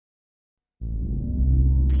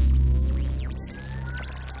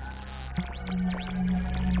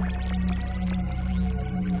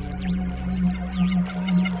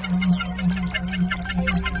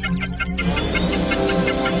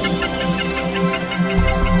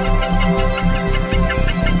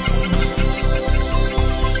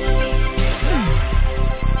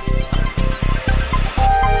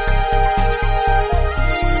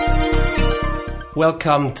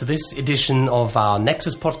welcome to this edition of our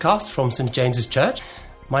Nexus podcast from St. James's Church.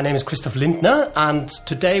 My name is Christoph Lindner, and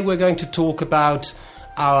today we're going to talk about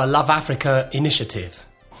our Love Africa initiative.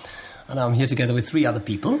 And I'm here together with three other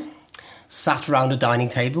people, sat around a dining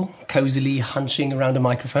table, cosily hunching around a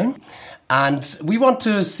microphone. And we want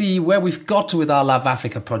to see where we've got to with our Love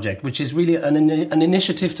Africa project, which is really an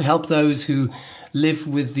initiative to help those who live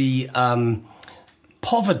with the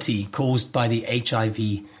poverty caused by the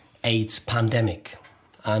HIV/AIDS pandemic.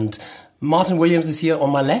 And Martin Williams is here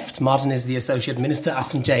on my left. Martin is the Associate Minister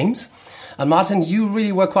at St. James. And Martin, you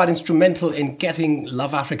really were quite instrumental in getting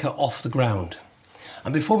Love Africa off the ground.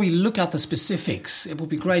 And before we look at the specifics, it would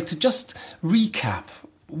be great to just recap.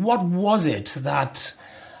 What was it that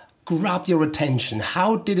grabbed your attention?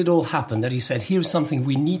 How did it all happen that you said, here's something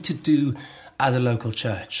we need to do as a local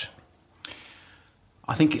church?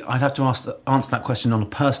 I think I'd have to answer that question on a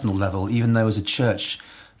personal level, even though as a church,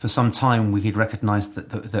 for some time we had recognised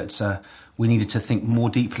that we needed to think more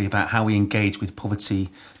deeply about how we engage with poverty,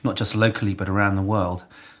 not just locally but around the world.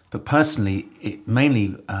 But personally, it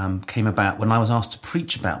mainly came about when I was asked to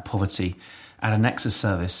preach about poverty at a Nexus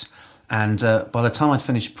service. And by the time I'd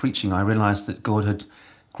finished preaching, I realised that God had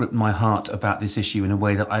gripped my heart about this issue in a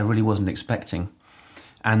way that I really wasn't expecting.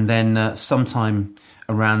 And then sometime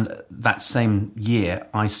around that same year,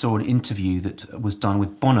 I saw an interview that was done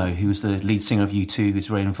with Bono, who was the lead singer of U2, who's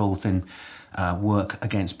very involved in work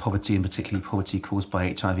against poverty, and particularly poverty caused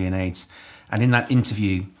by HIV and AIDS. And in that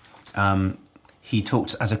interview, he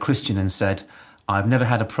talked as a Christian and said, I've never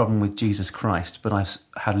had a problem with Jesus Christ, but I've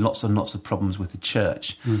had lots and lots of problems with the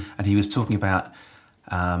church. And he was talking about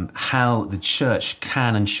how the church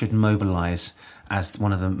can and should mobilise as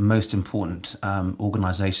one of the most important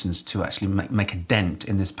organisations to actually make a dent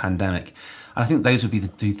in this pandemic. And I think those would be the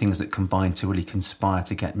two things that combined to really conspire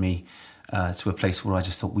to get me to a place where I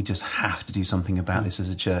just thought we just have to do something about this as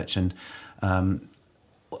a church. And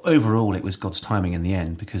overall, it was God's timing in the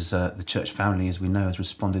end, because the church family, as we know, has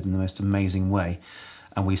responded in the most amazing way.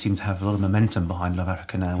 And we seem to have a lot of momentum behind Love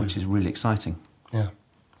Africa now, which is really exciting. Yeah.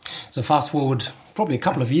 So fast forward probably a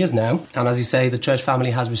couple of years now, and as you say, the church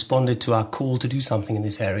family has responded to our call to do something in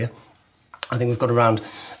this area. I think we've got around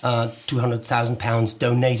 £200,000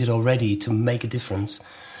 donated already to make a difference.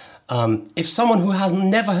 If someone who has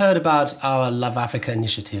never heard about our Love Africa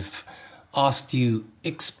initiative asked you,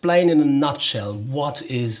 explain in a nutshell, what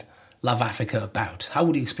is Love Africa about? How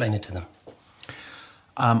would you explain it to them?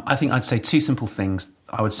 I think I'd say two simple things.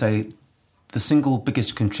 I would say the single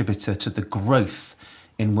biggest contributor to the growth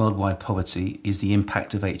in worldwide poverty is the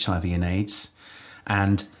impact of HIV and AIDS,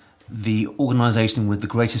 and the organisation with the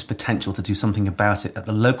greatest potential to do something about it at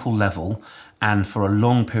the local level and for a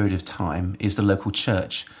long period of time is the local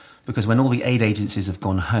church. Because when all the aid agencies have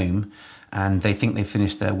gone home and they think they've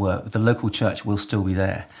finished their work, the local church will still be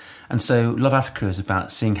there. And so Love Africa is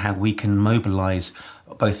about seeing how we can mobilise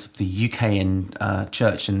both the UK and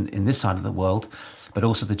church in this side of the world, but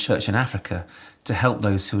also the church in Africa, to help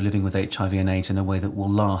those who are living with HIV and AIDS in a way that will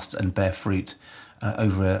last and bear fruit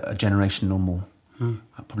over a generation or more.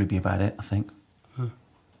 That'll probably be about it, I think.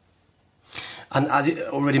 And as you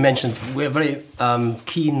already mentioned, we're very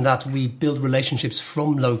keen that we build relationships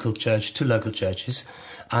from local church to local churches.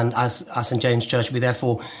 And as St. James Church, we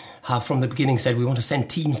therefore have from the beginning said we want to send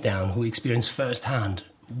teams down who experience firsthand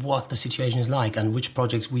what the situation is like and which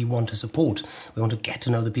projects we want to support. We want to get to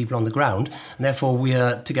know the people on the ground. And therefore we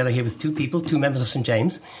are together here with two members of St.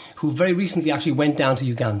 James, who very recently actually went down to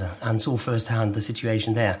Uganda and saw firsthand the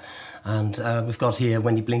situation there. And we've got here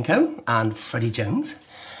Wendy Blinko and Freddie Jones.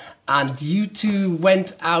 And you two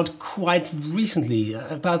went out quite recently,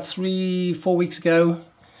 about 3-4 weeks ago,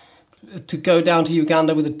 to go down to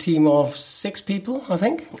Uganda with a team of 6 people, I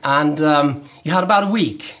think. And you had about a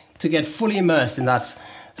week to get fully immersed in that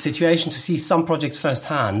situation, to see some projects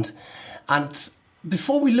firsthand. And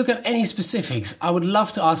before we look at any specifics, I would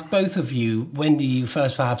love to ask both of you, Wendy, you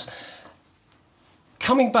first perhaps,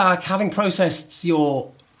 coming back, having processed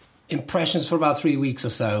your impressions for about 3 weeks or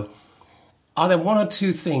so, are there one or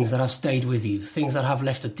two things that have stayed with you, things that have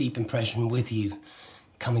left a deep impression with you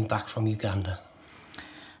coming back from Uganda?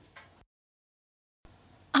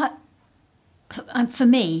 For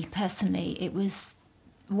me personally, it was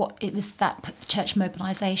that church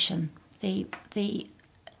mobilisation, the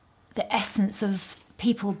essence of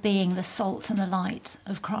people being the salt and the light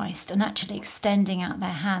of Christ, and actually extending out their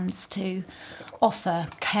hands to offer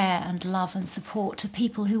care and love and support to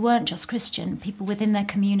people who weren't just Christian, people within their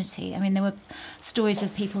community. I mean, there were stories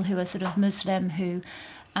of people who were sort of Muslim, who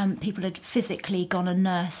people had physically gone and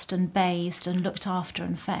nursed and bathed and looked after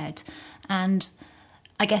and fed. And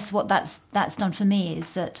I guess what that's done for me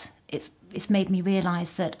is that it's it's made me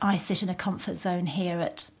realise that I sit in a comfort zone here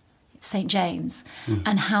at St James,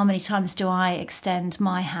 and how many times do I extend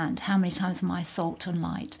my hand? How many times am I salt and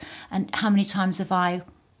light? And how many times have I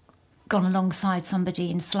gone alongside somebody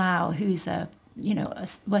in Slough who's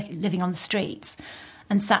living on the streets,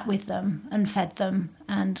 and sat with them and fed them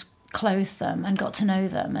and clothed them and got to know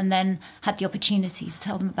them, and then had the opportunity to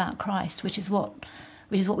tell them about Christ, which is what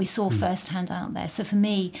we saw firsthand out there. So for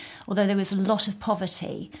me, although there was a lot of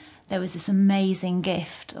poverty, there was this amazing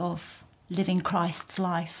gift of living Christ's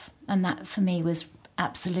life, and that for me was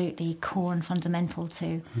absolutely core and fundamental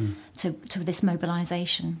to this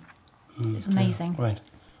mobilisation. It was amazing. Yeah, right.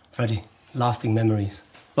 Freddie, lasting memories.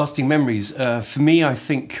 Lasting memories, for me, I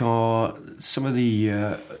think, are some of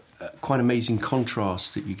the quite amazing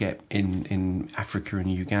contrasts that you get in Africa and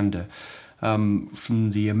Uganda.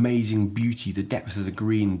 From the amazing beauty, the depth of the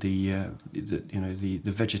green, the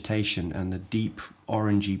vegetation, and the deep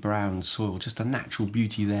orangey brown soil, just a natural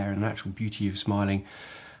beauty there, and a natural beauty of smiling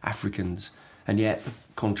Africans, and yet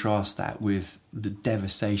contrast that with the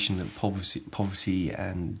devastation of poverty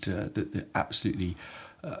and the absolutely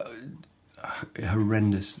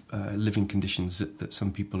horrendous living conditions that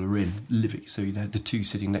some people are in, living. So you know, the two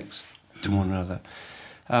sitting next to one another.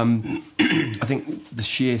 I think the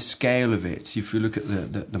sheer scale of it, if you look at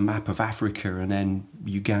the map of Africa, and then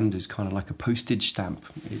Uganda's kind of like a postage stamp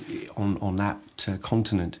on that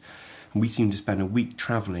continent. And we seemed to spend a week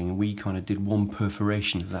travelling, and we kind of did one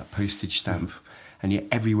perforation of that postage stamp. And yet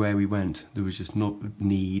everywhere we went, there was just not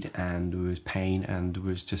need, and there was pain, and it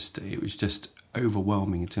was just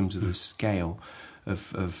overwhelming in terms of the scale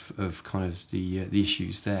of kind of the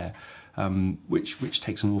issues there, which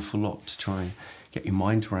takes an awful lot to try and get your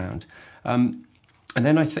mind around. And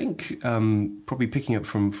then I think, probably picking up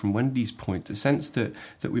from Wendy's point, the sense that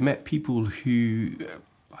we met people who,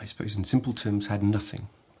 I suppose in simple terms, had nothing,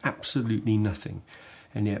 absolutely nothing.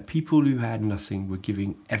 And yet people who had nothing were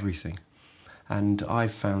giving everything. And I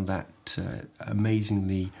found that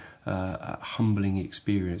amazingly humbling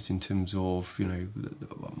experience in terms of,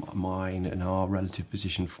 mine and our relative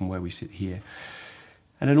position from where we sit here.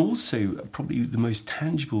 And then also, probably the most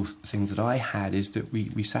tangible thing that I had is that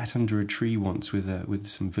we sat under a tree once with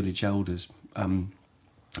some village elders,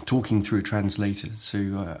 talking through a translator.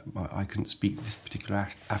 So I couldn't speak this particular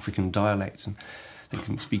African dialect, and they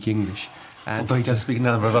couldn't speak English. Although he does speak a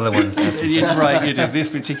number of other ones. Yeah, right, you do. This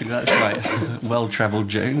particular, that's right. Well-travelled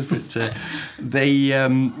Jones. But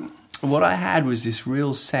what I had was this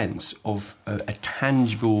real sense of a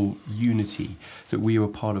tangible unity, that we were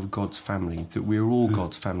part of God's family, that we were all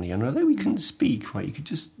God's family. And although we couldn't speak, right, you could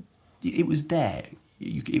just, it was there.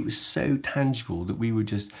 It was so tangible that we were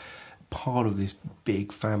just part of this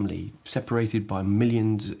big family, separated by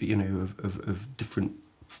millions, of different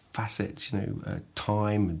facets,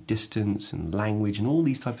 time and distance and language and all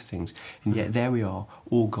these type of things, and yet there we are,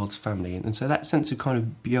 all God's family. And so that sense of kind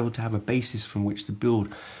of be able to have a basis from which to build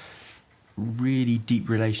really deep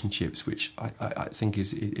relationships, which I think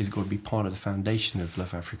is got to be part of the foundation of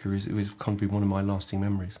Love Africa, is going to be one of my lasting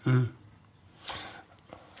memories.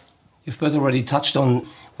 You've both already touched on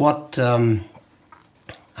what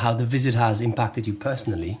how the visit has impacted you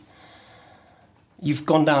personally. You've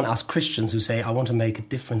gone down as Christians who say, I want to make a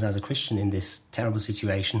difference as a Christian in this terrible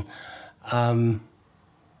situation. How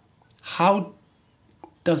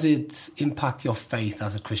does it impact your faith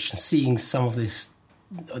as a Christian, seeing some of these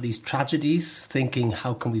tragedies, thinking,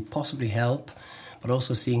 how can we possibly help, but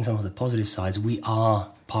also seeing some of the positive sides? We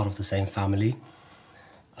are part of the same family.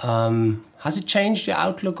 Has it changed your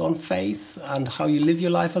outlook on faith and how you live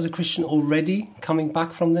your life as a Christian already, coming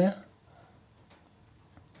back from there?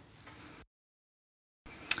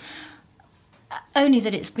 Only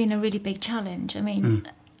that it's been a really big challenge. I mean,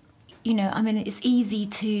 it's easy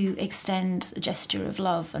to extend a gesture of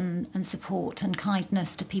love and support and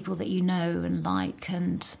kindness to people that you know and like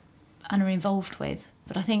and are involved with.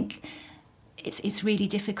 But I think it's really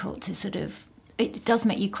difficult to sort of, it does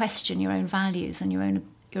make you question your own values and your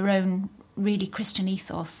own really Christian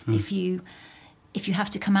ethos if you have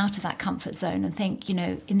to come out of that comfort zone and think,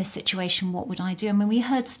 in this situation, what would I do? I mean, we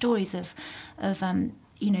heard stories of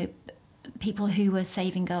people who were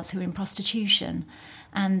saving girls who were in prostitution,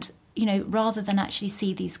 and rather than actually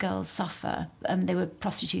see these girls suffer, they were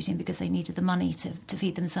prostituting because they needed the money to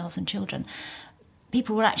feed themselves and children.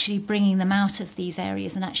 People were actually bringing them out of these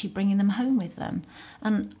areas and actually bringing them home with them.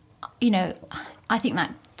 And I think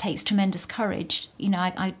that takes tremendous courage.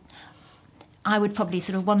 I would probably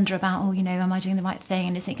sort of wonder about, am I doing the right thing,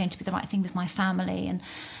 and is it going to be the right thing with my family?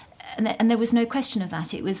 and there was no question of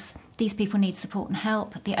that. It was, these people need support and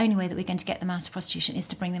help. The only way that we're going to get them out of prostitution is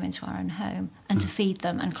to bring them into our own home and to feed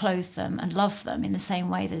them and clothe them and love them in the same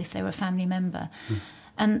way that if they were a family member.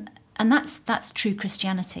 And that's true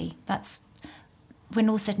Christianity. That's, when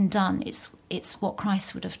all's said and done, it's what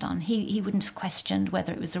Christ would have done. He wouldn't have questioned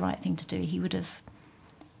whether it was the right thing to do. He would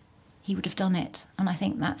have done it. And I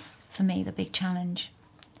think that's, for me, the big challenge.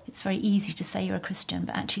 It's very easy to say you're a Christian,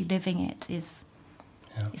 but actually living it is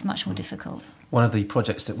much more difficult. One of the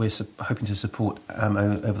projects that we're hoping to support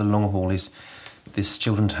over the long haul is this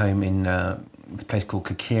children's home in the place called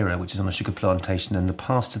Kakira, which is on a sugar plantation, and the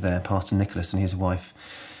pastor there, Pastor Nicholas, and his wife,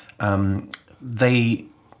 they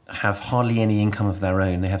have hardly any income of their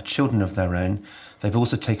own. They have children of their own. They've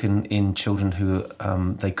also taken in children who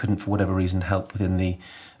they couldn't, for whatever reason, help within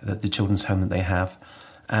the children's home that they have.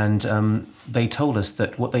 And they told us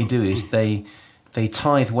that what they do is they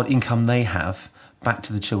tithe what income they have back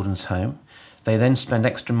to the children's home. They then spend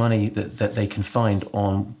extra money that they can find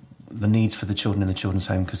on the needs for the children in the children's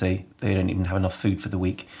home, because they don't even have enough food for the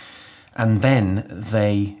week. And then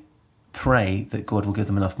they pray that God will give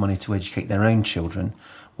them enough money to educate their own children,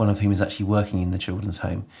 one of whom is actually working in the children's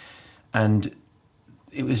home. And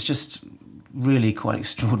it was just really quite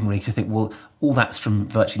extraordinary to think, well, all that's from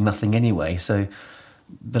virtually nothing anyway. So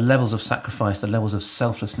the levels of sacrifice, the levels of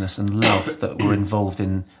selflessness and love that were involved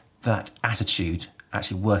in that attitude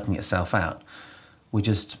actually working itself out were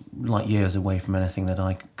just light years away from anything that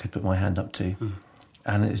I could put my hand up to.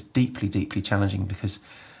 And it's deeply, deeply challenging, because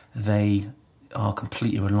they are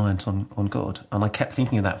completely reliant on God. And I kept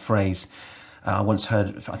thinking of that phrase. I once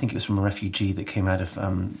heard, I think it was from a refugee that came out of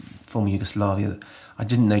former Yugoslavia, that I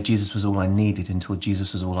didn't know Jesus was all I needed until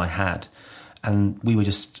Jesus was all I had. And we were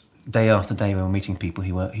just, day after day, we were meeting people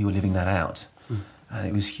who were living that out. And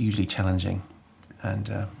it was hugely challenging.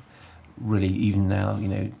 And really, even now,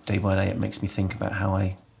 day by day, it makes me think about how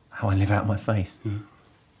I live out my faith.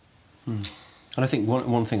 And I think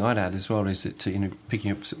one thing I'd add as well is that,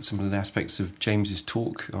 picking up some of the aspects of James's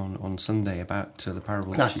talk on Sunday about the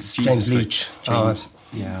parable. That's James Leach,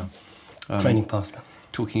 training pastor,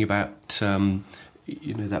 talking about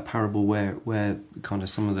that parable where kind of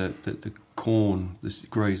some of the corn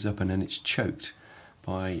grows up and then it's choked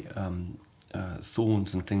by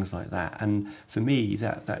thorns and things like that. And for me,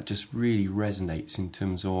 that just really resonates in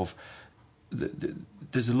terms of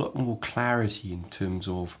there's a lot more clarity in terms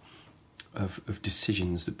of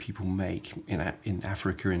decisions that people make in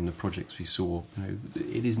Africa in the projects we saw.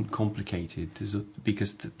 It isn't complicated.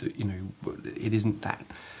 Because it isn't that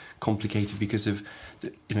complicated because of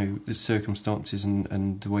the circumstances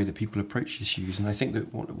and the way that people approach issues. And I think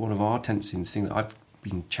that one of our tendencies, the thing that I've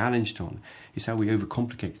been challenged on, is how we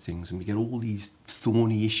overcomplicate things, and we get all these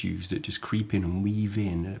thorny issues that just creep in and weave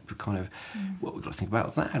in, and kind of, well, we've got to think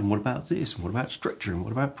about that, and what about this, and what about structure, and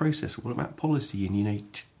what about process, and what about policy, and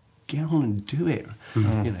get on and do it.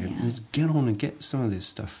 Just get on and get some of this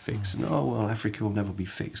stuff fixed. And Africa will never be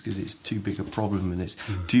fixed because it's too big a problem, and it's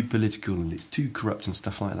too political, and it's too corrupt and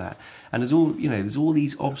stuff like that. And there's all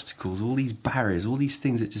these obstacles, all these barriers, all these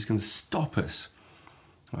things that are just going to stop us.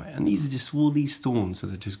 Right, and these are just all these thorns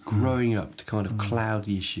that are just growing up to kind of cloud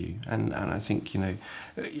the issue. And I think,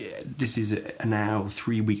 this is now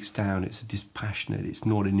 3 weeks down, it's a dispassionate, it's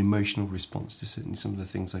not an emotional response to certainly some of the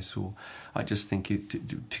things I saw. I just think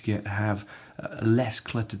to have a less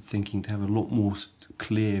cluttered thinking, to have a lot more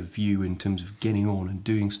clear view in terms of getting on and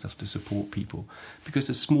doing stuff to support people. Because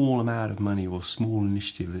a small amount of money or small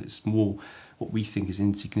initiative, it's more what we think is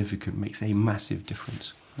insignificant, makes a massive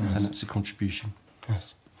difference. Yes. And that's a contribution.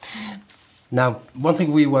 Yes. Now, one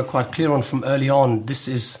thing we were quite clear on from early on, this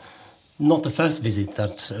is not the first visit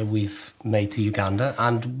that we've made to Uganda,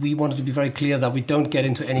 and we wanted to be very clear that we don't get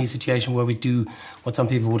into any situation where we do what some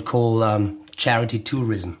people would call charity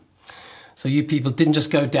tourism. So you people didn't just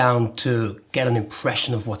go down to get an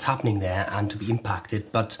impression of what's happening there and to be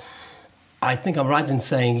impacted, but I think I'm right in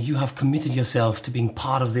saying you have committed yourself to being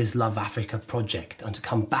part of this Love Africa project and to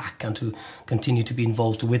come back and to continue to be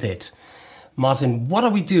involved with it. Martin, what are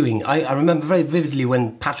we doing? I remember very vividly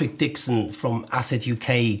when Patrick Dixon from Asset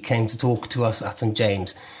UK came to talk to us at St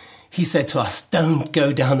James. He said to us, don't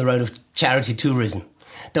go down the road of charity tourism.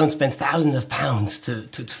 Don't spend thousands of pounds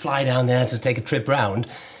to fly down there to take a trip round.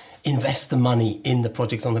 Invest the money in the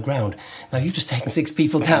projects on the ground. Now, you've just taken 6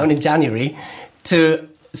 people down in January to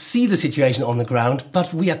see the situation on the ground,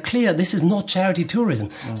 but we are clear this is not charity tourism.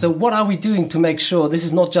 So what are we doing to make sure this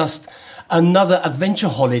is not just another adventure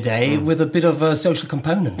holiday with a bit of a social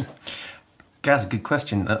component? That's a good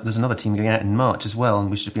question. There's another team going out in March as well, and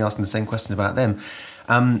we should be asking the same question about them.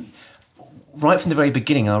 right from the very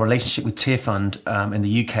beginning, our relationship with Tear Fund in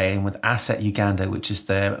the UK and with Asset Uganda, which is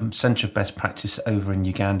their centre of best practice over in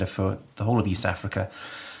Uganda for the whole of East Africa,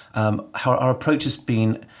 our approach has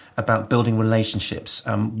been about building relationships.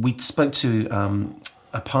 We spoke to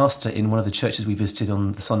a pastor in one of the churches we visited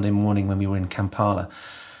on the Sunday morning when we were in Kampala,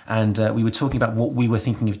 and we were talking about what we were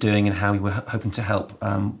thinking of doing and how we were hoping to help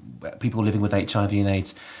people living with HIV and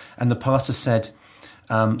AIDS. And the pastor said,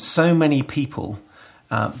 so many people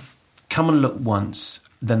come and look once,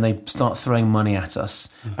 then they start throwing money at us,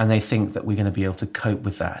 and they think that we're going to be able to cope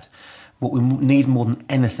with that. What we need more than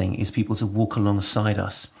anything is people to walk alongside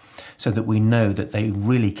us, so that we know that they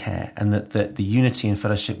really care, and that the unity and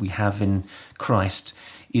fellowship we have in Christ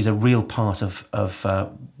is a real part of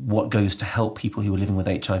what goes to help people who are living with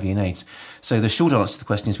HIV and AIDS. So the short answer to the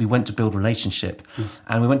question is we went to build relationship,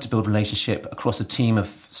 and we went to build relationship across a team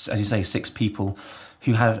of, as you say, 6 people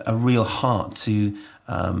who had a real heart to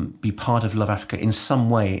be part of Love Africa in some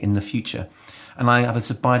way in the future. And I have this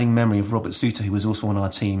abiding memory of Robert Suter, who was also on our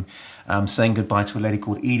team, saying goodbye to a lady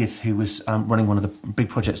called Edith, who was running one of the big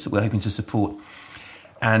projects that we're hoping to support.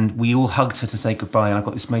 And we all hugged her to say goodbye. And I've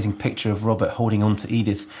got this amazing picture of Robert holding on to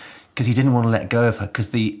Edith because he didn't want to let go of her, because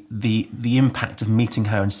the impact of meeting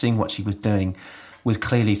her and seeing what she was doing was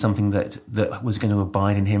clearly something that was going to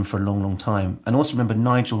abide in him for a long, long time. And also remember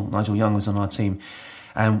Nigel Young was on our team.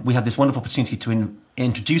 And we had this wonderful opportunity to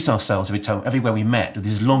introduce ourselves everywhere we met, with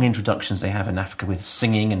these long introductions they have in Africa with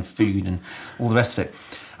singing and food and all the rest of it.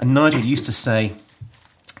 And Nigel used to say,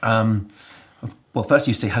 first he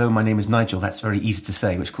used to say, hello, my name is Nigel. That's very easy to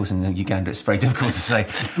say, which of course in Uganda it's very difficult to say.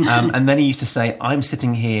 And then he used to say, I'm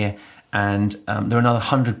sitting here and there are another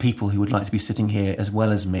 100 people who would like to be sitting here as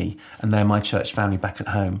well as me, and they're my church family back at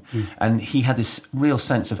home. And he had this real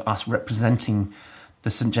sense of us representing the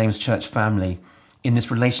St. James Church family in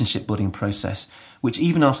this relationship building process, which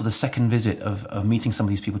even after the second visit of meeting some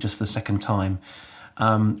of these people just for the second time,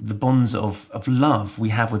 the bonds of love we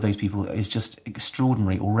have with those people is just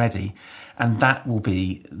extraordinary already. And that will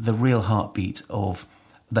be the real heartbeat of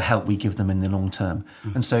the help we give them in the long term.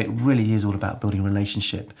 And so it really is all about building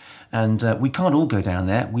relationship. And we can't all go down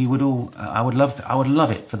there. We would all, I would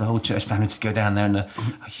love it for the whole church family to go down there in a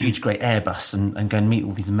huge, great Airbus and go and meet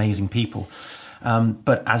all these amazing people.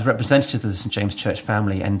 But as representatives of the St. James Church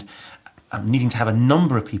family, and needing to have a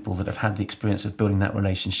number of people that have had the experience of building that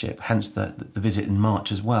relationship, hence the visit in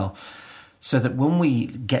March as well, so that when we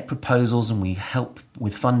get proposals and we help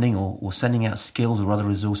with funding or sending out skills or other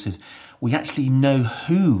resources, we actually know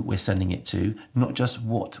who we're sending it to, not just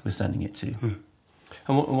what we're sending it to.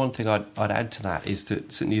 And one thing I'd add to that is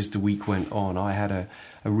that certainly as the week went on, I had a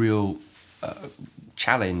real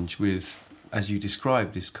challenge with, as you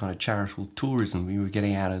described, this kind of charitable tourism. We were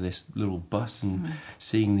getting out of this little bus and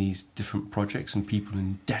seeing these different projects and people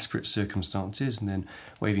in desperate circumstances, and then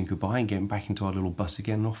waving goodbye and getting back into our little bus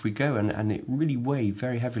again, and off we go. And it really weighed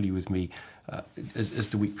very heavily with me as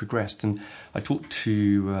the week progressed. And I talked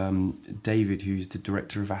to David, who's the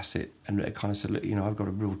director of Asset, and I kind of said, look, I've got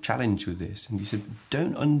a real challenge with this. And he said,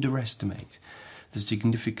 don't underestimate the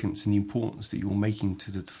significance and the importance that you're making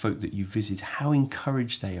to the folk that you visit, how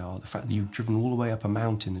encouraged they are, the fact that you've driven all the way up a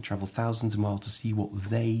mountain and travelled thousands of miles to see what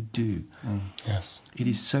they do. Yes. It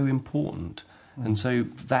is so important. And so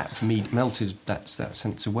that, for me, melted that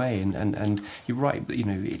sense away. And you're right, but,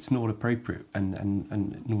 it's not appropriate,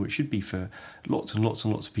 and nor it should be for lots and lots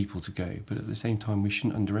and lots of people to go. But at the same time, we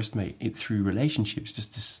shouldn't underestimate it through relationships,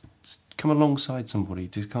 just to come alongside somebody,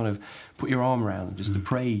 to kind of put your arm around them, just to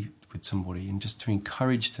pray with somebody and just to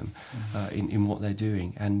encourage them in what they're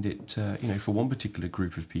doing. And it, for one particular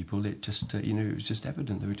group of people, it just, it was just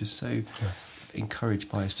evident. They were just so encouraged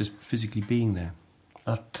by us just physically being there.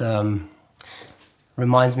 That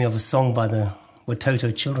reminds me of a song by the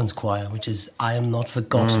Watoto Children's Choir, which is I Am Not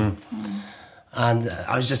Forgotten. And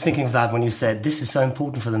I was just thinking of that when you said this is so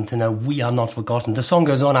important for them to know we are not forgotten. The song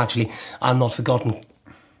goes on, actually, I'm not forgotten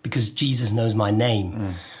because Jesus knows my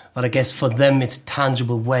name. But I guess for them, it's a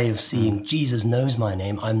tangible way of seeing Jesus knows my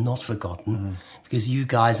name. I'm not forgotten because you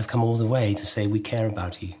guys have come all the way to say we care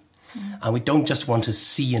about you. And we don't just want to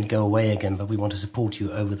see and go away again, but we want to support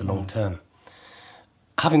you over the long term.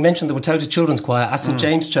 Having mentioned the Watoto Children's Choir, at St.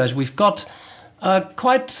 James Church, we've got a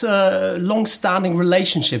quite long-standing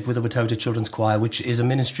relationship with the Watoto Children's Choir, which is a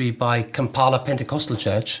ministry by Kampala Pentecostal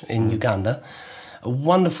Church in Uganda. A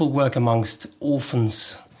wonderful work amongst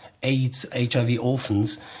orphans, AIDS, HIV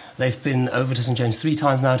orphans. They've been over to St. James 3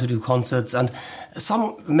 times now to do concerts, and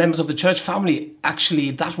some members of the church family,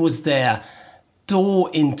 actually, that was their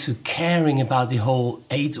door into caring about the whole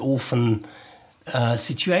AIDS orphan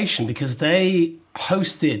situation, because they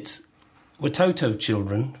hosted Watoto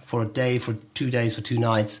children for a day, for 2 days, for 2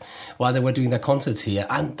 nights, while they were doing their concerts here,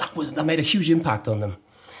 and that made a huge impact on them.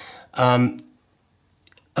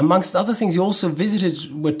 Amongst other things, you also visited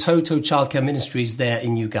Watoto Childcare Ministries there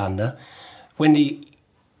in Uganda. Wendy,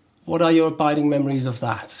 what are your abiding memories of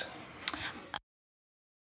that?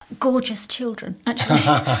 Gorgeous children, actually.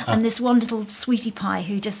 And this one little sweetie pie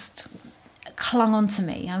who just clung on to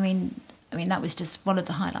me. I mean, that was just one of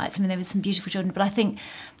the highlights. I mean, there were some beautiful children, but I think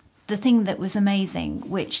the thing that was amazing,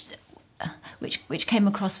 which came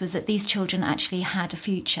across, was that these children actually had a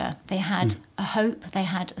future. They had a hope, they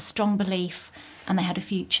had a strong belief, and they had a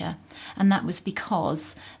future. And that was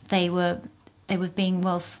because they were being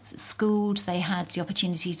well schooled. They had the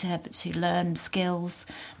opportunity to learn skills.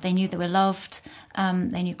 They knew they were loved.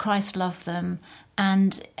 They knew Christ loved them,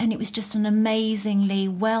 and it was just an amazingly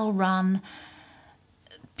well run,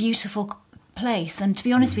 beautiful place. And to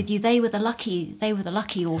be honest with you, they were the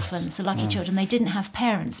lucky orphans, the lucky children. They didn't have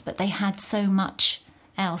parents, but they had so much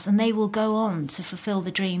else, and they will go on to fulfil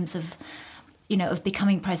the dreams of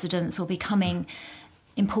becoming presidents or becoming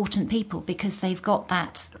important people, because they've got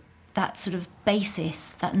that sort of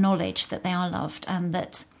basis, that knowledge that they are loved and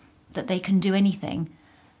that they can do anything.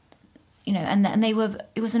 And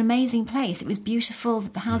it was an amazing place. It was beautiful.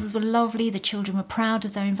 The houses were lovely. The children were proud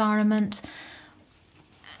of their environment.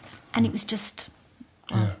 And it was just,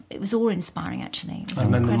 it was awe-inspiring, actually. I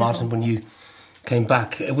remember, Martin, when you came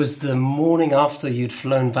back, it was the morning after you'd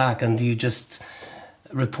flown back, and you just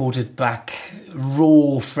reported back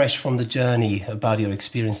raw, fresh from the journey, about your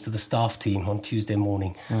experience to the staff team on Tuesday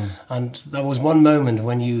morning. And there was one moment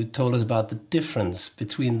when you told us about the difference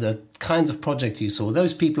between the kinds of projects you saw,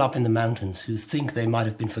 those people up in the mountains who think they might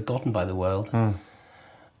have been forgotten by the world,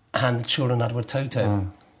 and the children at Watoto,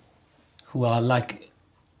 who are like,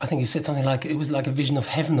 I think you said something like it was like a vision of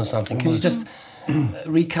heaven or something. Can you just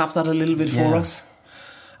recap that a little bit for us?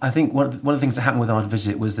 I think one of the things that happened with our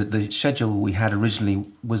visit was that the schedule we had originally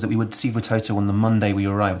was that we would see Watoto on the Monday we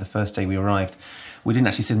arrived, the first day we arrived. We didn't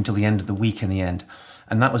actually see them until the end of the week in the end.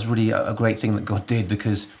 And that was really a great thing that God did,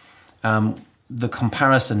 because the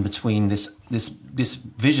comparison between this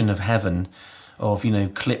vision of heaven, of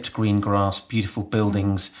clipped green grass, beautiful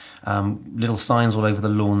buildings, little signs all over the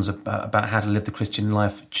lawns about how to live the Christian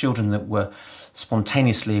life, children that were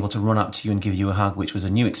spontaneously able to run up to you and give you a hug, which was a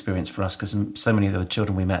new experience for us, because so many of the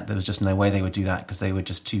children we met, there was just no way they would do that, because they were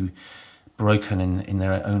just too broken in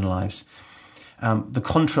their own lives. The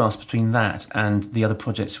contrast between that and the other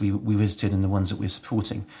projects we visited and the ones that we're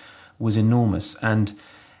supporting was enormous. And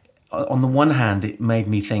on the one hand, it made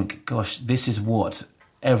me think, gosh, this is what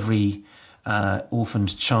every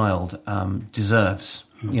orphaned child deserves.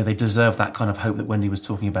 They deserve that kind of hope that Wendy was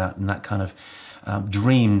talking about, and that kind of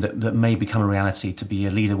dream that may become a reality, to be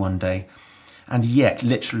a leader one day. And yet,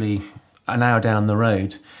 literally an hour down the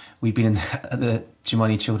road, we'd been at the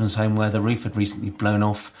Jumani Children's Home, where the roof had recently blown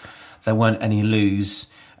off. There weren't any loos.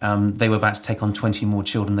 They were about to take on 20 more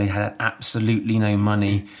children. They had absolutely no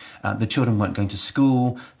money. The children weren't going to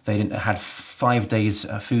school. They had 5 days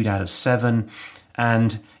food out of 7.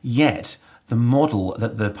 And yet, the model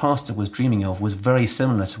that the pastor was dreaming of was very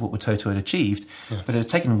similar to what Watoto had achieved, but it had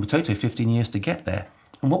taken Watoto 15 years to get there.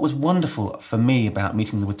 And what was wonderful for me about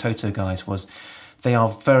meeting the Watoto guys was they are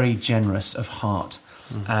very generous of heart.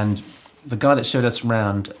 And the guy that showed us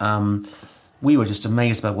around, we were just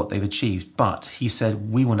amazed by what they've achieved. But he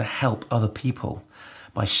said, we want to help other people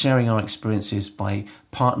by sharing our experiences, by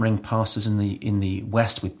partnering pastors in the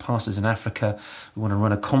West with pastors in Africa. We want to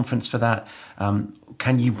run a conference for that.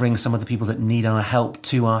 Can you bring some of the people that need our help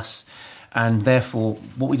to us? And therefore,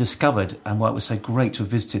 what we discovered, and why it was so great to have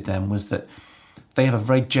visited them, was that they have a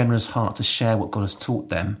very generous heart to share what God has taught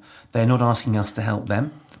them. They're not asking us to help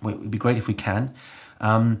them. It would be great if we can.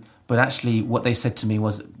 But actually, what they said to me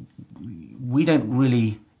was, we don't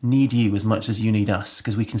really need you as much as you need us,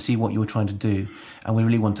 because we can see what you're trying to do, and we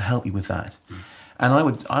really want to help you with that. And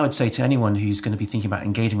I would say to anyone who's going to be thinking about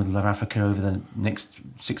engaging with Love Africa over the next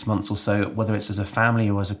 6 months or so, whether it's as a family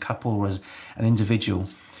or as a couple or as an individual,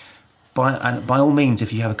 by all means,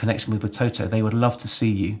 if you have a connection with Watoto, they would love to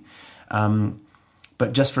see you.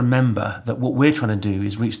 But just remember that what we're trying to do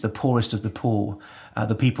is reach the poorest of the poor,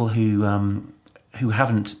 the people who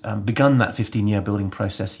haven't begun that 15-year building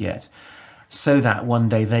process yet, so that one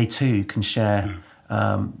day they too can share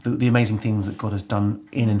the amazing things that God has done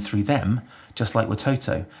in and through them, just like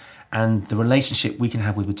Watoto. And the relationship we can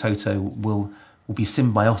have with Watoto will be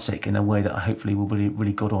symbiotic in a way that hopefully will be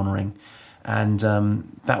really God-honouring. And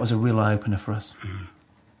that was a real eye-opener for us.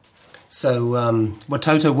 So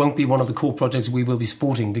Watoto won't be one of the core projects we will be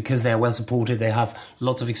supporting, because they are well supported, they have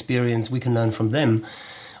lots of experience, we can learn from them.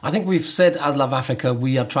 I think we've said as Love Africa,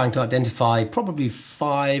 we are trying to identify probably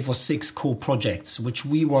 5 or 6 core projects which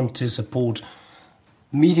we want to support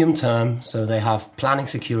medium term, so they have planning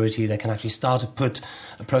security, they can actually start to put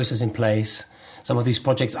a process in place. Some of these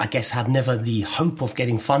projects, I guess, had never the hope of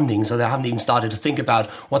getting funding, so they haven't even started to think about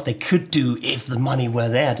what they could do if the money were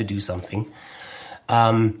there to do something.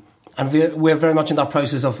 And we're very much in that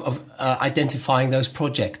process of identifying those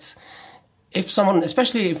projects. If someone,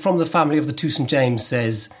 especially from the family of the 2 St. James,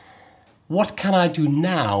 says, what can I do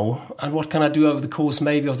now and what can I do over the course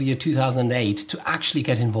maybe of the year 2008 to actually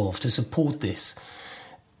get involved, to support this?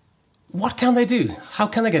 What can they do? How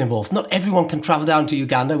can they get involved? Not everyone can travel down to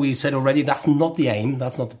Uganda. We said already that's not the aim,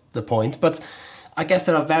 that's not the point. But I guess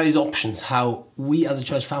there are various options how we as a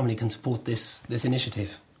church family can support this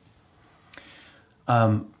initiative.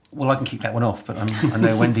 Well, I can kick that one off, but I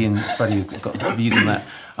know Wendy and Freddie have got views on that.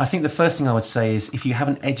 I think the first thing I would say is if you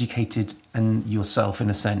haven't educated yourself, in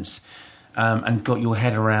a sense, and got your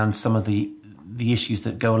head around some of the issues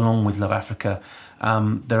that go along with Love Africa,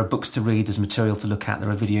 there are books to read, there's material to look at, there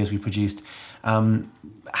are videos we produced.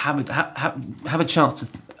 Have a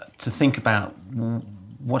chance to think about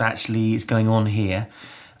what actually is going on here.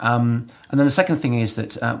 And then the second thing is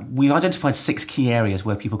that we identified 6 key areas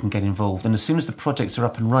where people can get involved. And as soon as the projects are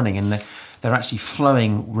up and running and they're actually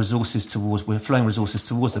flowing resources towards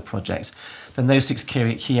the projects, then those 6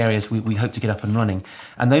 key areas we hope to get up and running.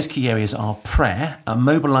 And those key areas are prayer,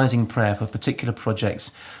 mobilising prayer for particular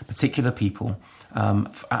projects, particular people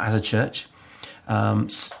as a church.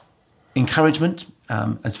 Encouragement,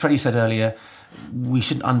 as Freddie said earlier, we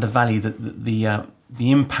shouldn't undervalue the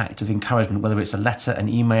impact of encouragement, whether it's a letter, an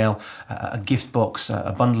email, a gift box,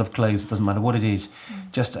 a bundle of clothes, it doesn't matter what it is,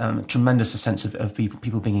 just a tremendous sense of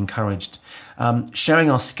people being encouraged. Sharing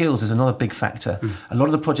our skills is another big factor. A lot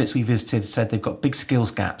of the projects we visited said they've got big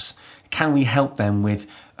skills gaps. Can we help them with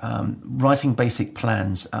writing basic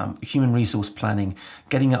plans, human resource planning,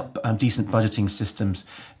 getting up decent budgeting systems,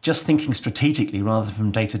 just thinking strategically rather than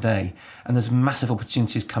from day to day? And there's massive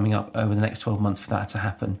opportunities coming up over the next 12 months for that to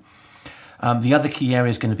happen. The other key area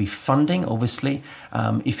is going to be funding, obviously.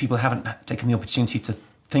 If people haven't taken the opportunity to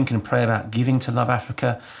think and pray about giving to Love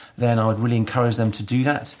Africa, then I would really encourage them to do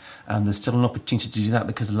that. There's still an opportunity to do that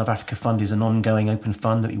because the Love Africa Fund is an ongoing open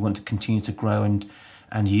fund that we want to continue to grow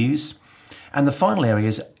and use. And the final area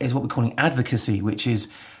is what we're calling advocacy, which is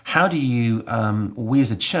how do you, we as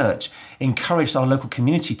a church, encourage our local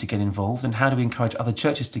community to get involved, and how do we encourage other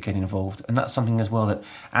churches to get involved? And that's something as well that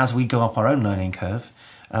as we go up our own learning curve,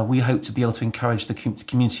 we hope to be able to encourage the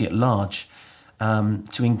community at large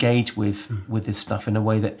to engage with this stuff in a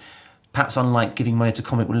way that perhaps unlike giving money to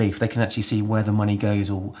Comic Relief, they can actually see where the money goes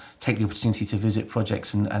or take the opportunity to visit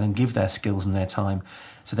projects and give their skills and their time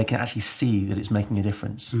so they can actually see that it's making a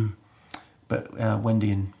difference. But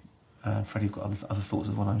Wendy and Freddie have got other thoughts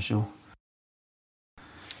as well, I'm sure.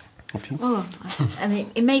 Well, I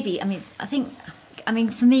mean, it may be. I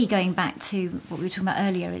think for me, going back to what we were talking about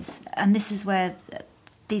earlier and this is where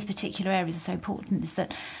these particular areas are so important, is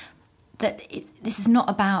that this is not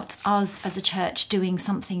about us as a church doing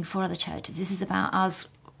something for other churches. This is about us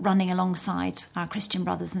running alongside our Christian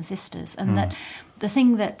brothers and sisters, and that the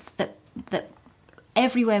thing that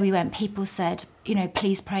everywhere we went, people said,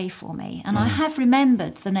 please pray for me. And I have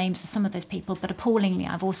remembered the names of some of those people, but appallingly,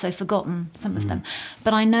 I've also forgotten some of them.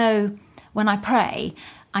 But I know when I pray,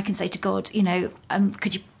 I can say to God,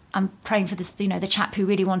 I'm praying for this, the chap who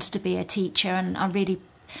really wanted to be a teacher, and I really.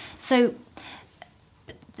 So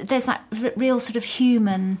there's that real sort of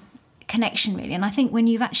human connection, really. And I think when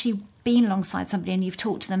you've actually been alongside somebody and you've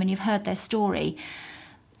talked to them and you've heard their story,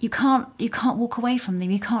 you can't walk away from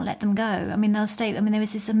them. You can't let them go. They'll stay. There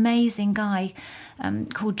was this amazing guy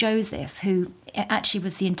called Joseph who actually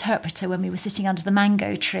was the interpreter when we were sitting under the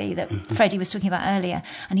mango tree that Freddie was talking about earlier,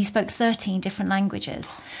 and he spoke 13 different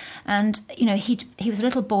languages. And he was a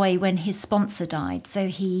little boy when his sponsor died, so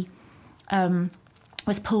he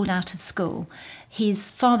was pulled out of school. His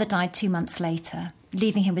father died 2 months later,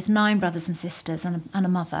 leaving him with 9 brothers and sisters and a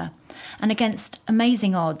mother. And against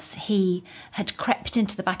amazing odds, he had crept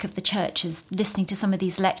into the back of the churches, listening to some of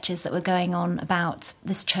these lectures that were going on about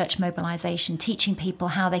this church mobilisation, teaching people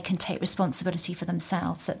how they can take responsibility for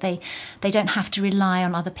themselves, that they don't have to rely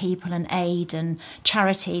on other people and aid and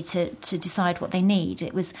charity to decide what they need.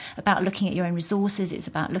 It was about looking at your own resources. It was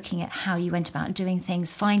about looking at how you went about doing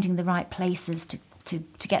things, finding the right places to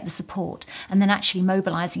get the support, and then actually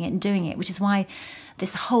mobilising it and doing it, which is why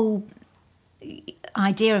this whole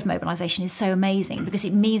idea of mobilisation is so amazing, because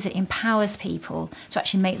it means it empowers people to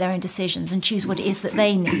actually make their own decisions and choose what it is that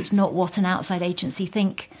they need, not what an outside agency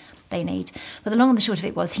think they need. But the long and the short of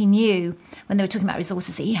it was, he knew when they were talking about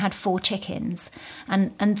resources that he had 4 chickens,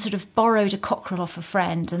 and sort of borrowed a cockerel off a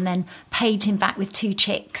friend and then paid him back with 2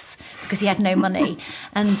 chicks because he had no money.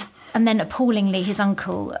 And then appallingly, his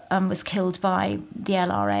uncle was killed by the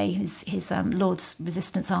LRA, his Lord's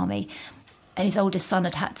Resistance Army, and his oldest son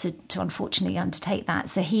had to unfortunately undertake that.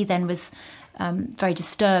 So he then was very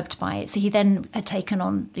disturbed by it. So he then had taken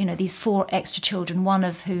on, these 4 extra children, one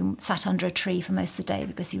of whom sat under a tree for most of the day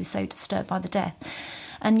because he was so disturbed by the death.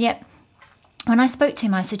 And yet, when I spoke to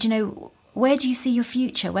him, I said, where do you see your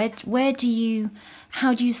future? How do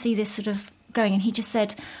you see this sort of going? And he just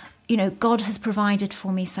said, God has provided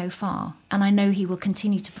for me so far, and I know he will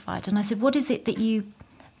continue to provide. And I said, what is it that you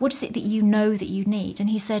know that you need? And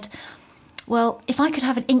he said, well, if I could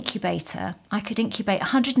have an incubator, I could incubate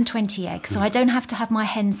 120 eggs, so I don't have to have my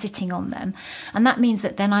hen sitting on them. And that means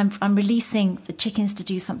that then I'm releasing the chickens to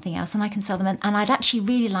do something else, and I can sell them. And I'd actually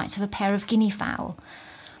really like to have a pair of guinea fowl.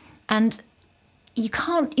 And you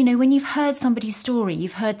can't, when you've heard somebody's story,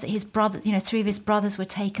 you've heard that his brother, 3 of his brothers were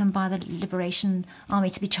taken by the Liberation Army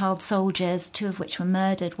to be child soldiers, 2 of which were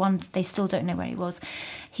murdered. One, they still don't know where he was.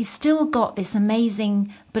 He's still got this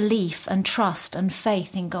amazing belief and trust and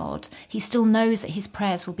faith in God. He still knows that his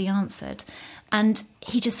prayers will be answered. And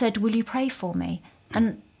he just said, will you pray for me?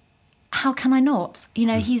 And how can I not?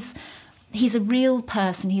 He's a real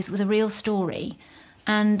person. He's with a real story.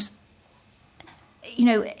 And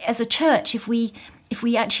as a church, if we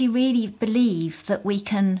actually really believe that we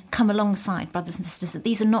can come alongside brothers and sisters, that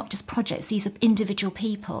these are not just projects, these are individual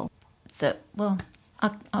people, that,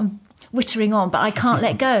 I'm wittering on, but I can't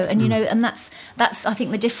let go. And, and that's, I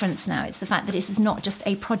think, the difference now. It's the fact that this is not just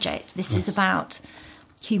a project. This is about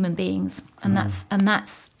human beings. And that's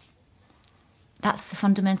the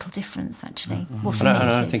fundamental difference, actually. Well, for me,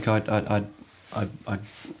 I think I'd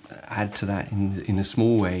add to that in a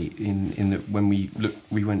small way. In that when we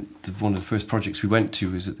went to one of the first projects we went to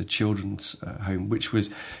was at the children's home, which was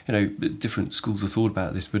different schools have thought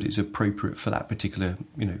about this, but it's appropriate for that particular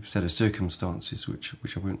set of circumstances, which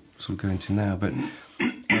I won't sort of go into now. But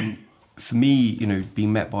for me,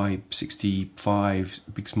 being met by 65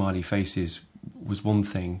 big smiley faces was one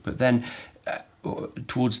thing, but then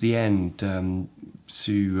towards the end,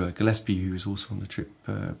 Sue Gillespie, who was also on the trip,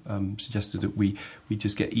 suggested that we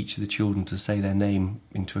just get each of the children to say their name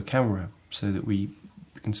into a camera so that we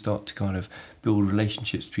can start to kind of build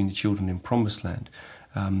relationships between the children in Promised Land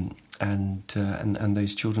and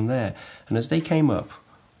those children there. And as they came up,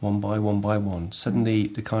 one by one, suddenly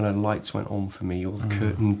the kind of lights went on for me, or the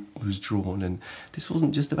curtain was drawn, and this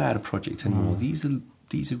wasn't just about a project anymore. These are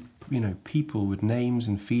people with names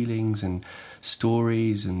and feelings and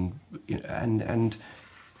stories, and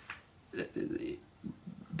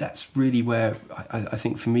that's really where I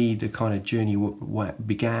think for me the kind of journey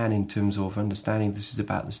began, in terms of understanding this is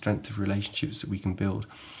about the strength of relationships that we can build.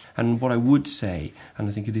 And what I would say, and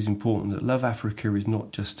I think it is important, that Love Africa is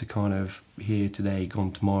not just a kind of here today,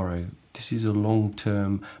 gone tomorrow. This is a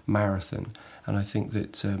long-term marathon, and I think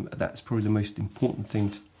that that's probably the most important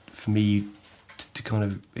thing for me to kind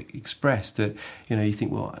of express. That you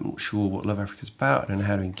think, well, I'm not sure what Love Africa is about, I don't know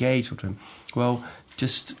how to engage with them. Well,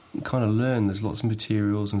 just kind of learn. There's lots of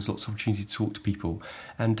materials and there's lots of opportunity to talk to people,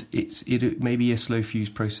 and it may be a slow fuse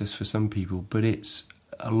process for some people, but it's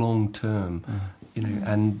a long term,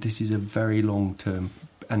 and this is a very long term,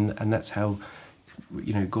 and that's how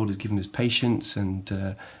God has given us patience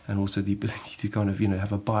and also the ability to kind of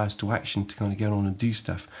have a bias to action to kind of get on and do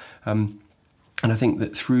stuff. And I think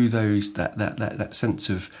that through that sense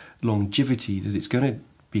of longevity, that it's going to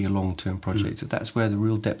be a long-term project, that's where the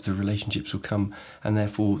real depth of relationships will come, and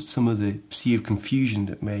therefore some of the sea of confusion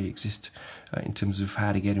that may exist in terms of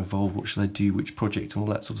how to get involved, what should I do, which project, and all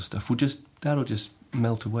that sort of stuff, that'll just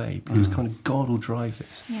melt away, because kind of God will drive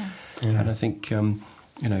this. Yeah. And I think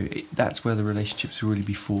that's where the relationships will really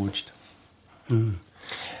be forged.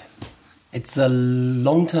 It's a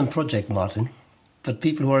long-term project, Martin, but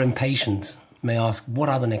people who are impatient may ask, what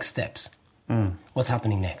are the next steps? What's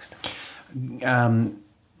happening next?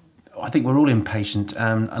 I think we're all impatient,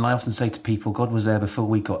 and I often say to people, God was there before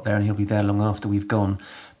we got there, and he'll be there long after we've gone.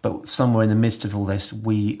 But somewhere in the midst of all this,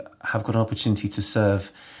 we have got an opportunity to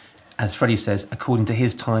serve, as Freddie says, according to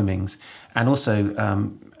his timings. And also,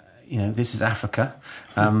 this is Africa.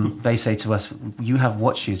 They say to us, you have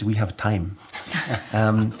watches, we have time.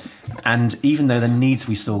 And even though the needs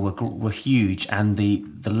we saw were huge, and the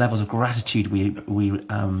levels of gratitude we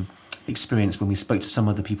experienced when we spoke to some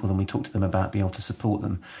of the people and we talked to them about being able to support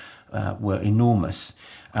them were enormous,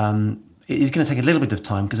 it is going to take a little bit of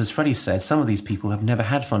time because, as Freddie said, some of these people have never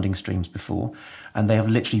had funding streams before, and they have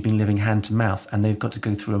literally been living hand to mouth, and they've got to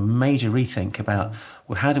go through a major rethink about,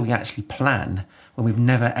 well, how do we actually plan when we've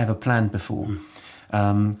never ever planned before?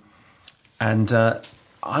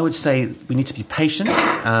 I would say we need to be patient,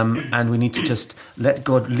 and we need to just let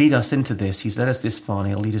God lead us into this. He's led us this far, and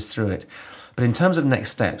He'll lead us through it. But in terms of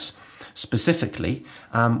next steps, specifically,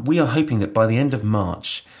 we are hoping that by the end of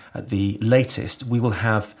March, at the latest, we will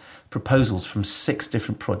have proposals from 6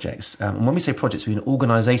 different projects. And when we say projects, we mean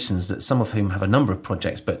organisations, that some of whom have a number of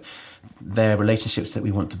projects, but they're relationships that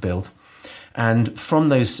we want to build. And from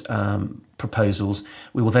those proposals,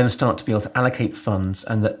 we will then start to be able to allocate funds,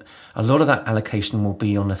 and that a lot of that allocation will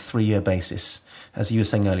be on a 3-year basis, as you were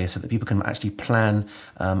saying earlier, so that people can actually plan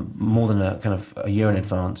more than a year in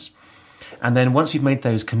advance. And then once we've made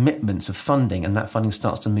those commitments of funding and that funding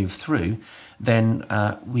starts to move through, then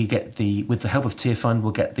we get with the help of Tier Fund,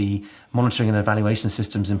 we'll get the monitoring and evaluation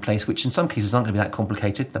systems in place, which in some cases aren't going to be that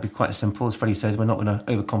complicated. They'll be quite simple. As Freddie says, we're not going to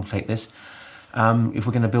overcomplicate this. If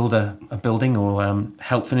we're going to build a building or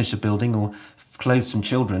help finish a building or clothe some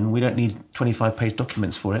children, we don't need 25-page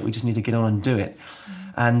documents for it. We just need to get on and do it.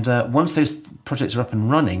 And once those projects are up and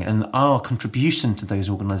running, and our contribution to those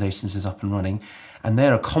organisations is up and running, and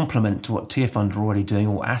they're a complement to what Tier Fund are already doing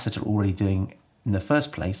or Asset are already doing in the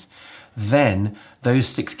first place, then those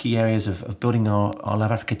 6 key areas of building our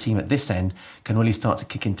Love Africa team at this end can really start to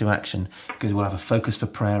kick into action, because we'll have a focus for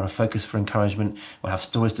prayer, a focus for encouragement, we'll have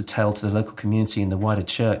stories to tell to the local community and the wider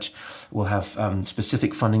church, we'll have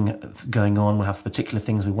specific funding going on, we'll have particular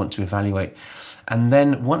things we want to evaluate. And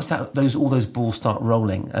then once all those balls start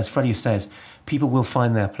rolling, as Freddie says, people will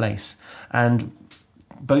find their place. And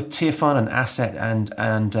both Tier Fund and Asset and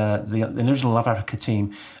the original Love Africa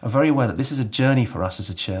team are very aware that this is a journey for us as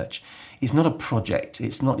a church. It's not a project.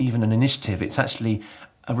 It's not even an initiative. It's actually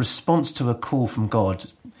a response to a call from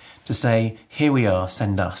God to say, here we are,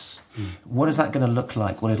 send us. What is that going to look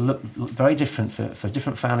like? Well, it'll look very different for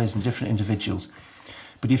different families and different individuals.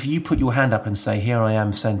 But if you put your hand up and say, here I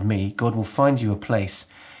am, send me, God will find you a place.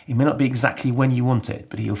 It may not be exactly when you want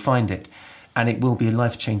it, but He'll find it. And it will be a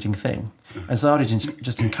life-changing thing. And so I would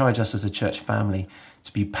just encourage us as a church family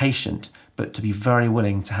to be patient, but to be very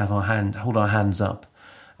willing to hold our hands up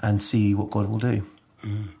and see what God will do.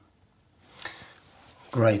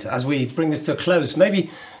 Great. As we bring this to a close, maybe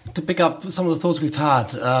to pick up some of the thoughts we've had,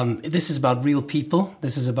 this is about real people.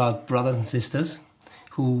 This is about brothers and sisters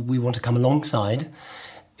who we want to come alongside.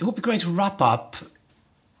 It would be great to wrap up,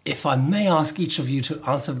 if I may ask each of you to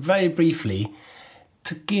answer very briefly,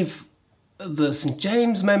 to give the St.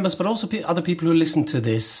 James members, but also other people who listen to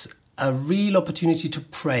this, a real opportunity to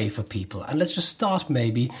pray for people. And let's just start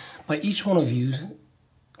maybe by each one of you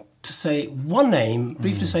to say one name,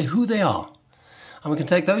 briefly say who they are. And we can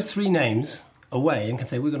take those 3 names away and can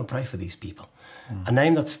say, we're going to pray for these people. A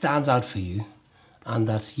name that stands out for you and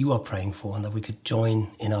that you are praying for and that we could join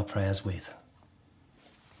in our prayers with.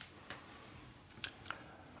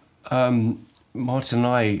 Martin and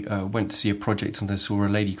I went to see a project, and I saw a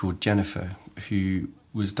lady called Jennifer who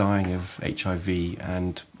was dying of HIV,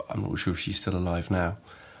 and I'm not sure if she's still alive now.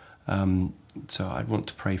 So I'd want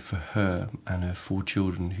to pray for her and her 4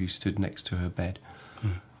 children who stood next to her bed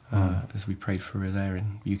as we prayed for her there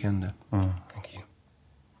in Uganda. Thank you.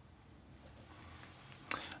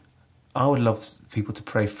 I would love people to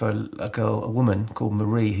pray for a woman called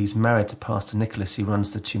Marie, who's married to Pastor Nicholas, who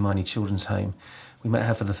runs the Chumani Children's Home. We met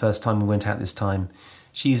her for the first time. We went out this time.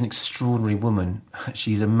 She's an extraordinary woman.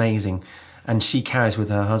 She's amazing. And she carries with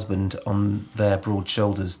her husband on their broad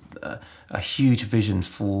shoulders a huge vision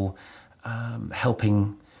for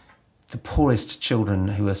helping the poorest children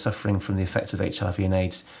who are suffering from the effects of HIV and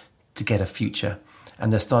AIDS to get a future.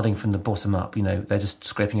 And they're starting from the bottom up. They're just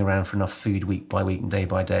scraping around for enough food week by week and day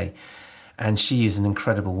by day. And she is an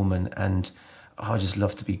incredible woman. And I just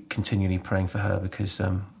love to be continually praying for her, because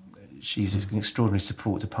she's an extraordinary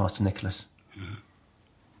support to Pastor Nicholas.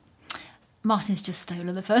 Martin's just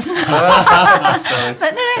stolen the person.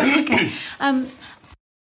 But no, it's okay.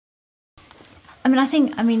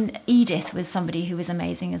 I mean, Edith was somebody who was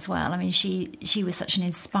amazing as well. I mean, she was such an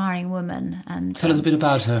inspiring woman. And tell us a bit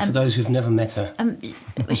about her for those who've never met her.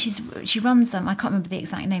 She runs I can't remember the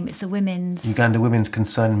exact name. It's the Uganda Women's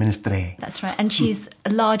Concern Ministry. That's right, and she's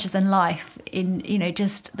larger than life in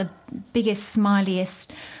just the biggest, smiliest,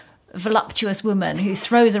 voluptuous woman who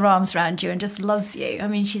throws her arms around you and just loves you. I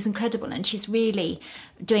mean, she's incredible, and she's really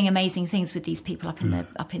doing amazing things with these people up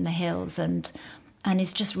in the hills, and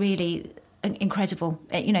is just really incredible.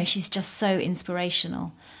 She's just so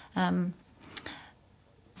inspirational.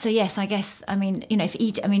 So yes, I guess, I mean, you know,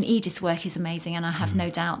 Edith's work is amazing, and I have no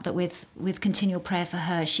doubt that with continual prayer for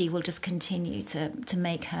her, she will just continue to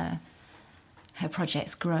make her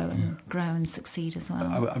projects grow and succeed as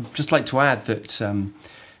well. I'd just like to add that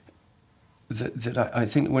that I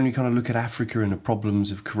think when we kind of look at Africa and the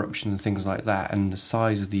problems of corruption and things like that, and the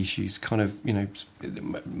size of the issues, kind of, you know,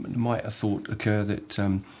 it might a thought occur that,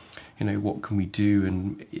 you know, what can we do,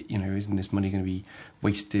 and, you know, isn't this money going to be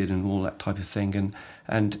wasted and all that type of thing,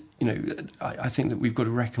 and you know, I think that we've got to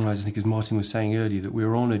recognise, I think as Martin was saying earlier, that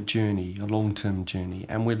we're on a journey, a long-term journey,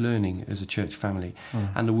 and we're learning as a church family,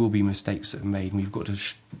 and there will be mistakes that are made, and we've got to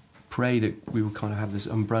pray that we will kind of have this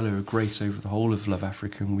umbrella of grace over the whole of Love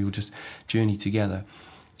Africa, and we will just journey together.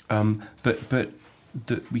 But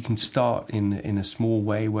that we can start in a small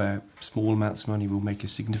way, where small amounts of money will make a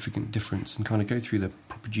significant difference, and kind of go through the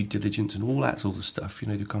proper due diligence and all that sort of stuff, you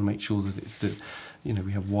know, to kind of make sure that it's that, you know,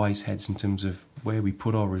 we have wise heads in terms of where we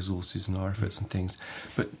put our resources and our efforts and things.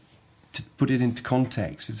 But to put it into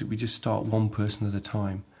context is that we just start one person at a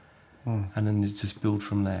time, and then just build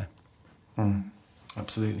from there.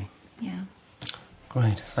 Absolutely. Yeah.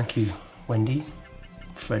 Great, thank you, Wendy,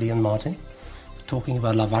 Freddie and Martin, for talking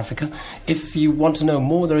about Love Africa. If you want to know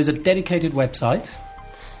more, there is a dedicated website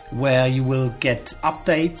where you will get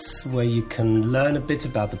updates, where you can learn a bit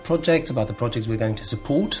about the projects we're going to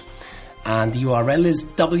support. And the URL is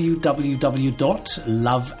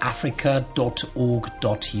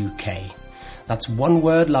www.loveafrica.org.uk. That's one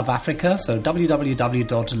word, Love Africa, so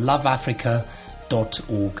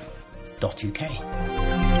www.loveafrica.org.uk.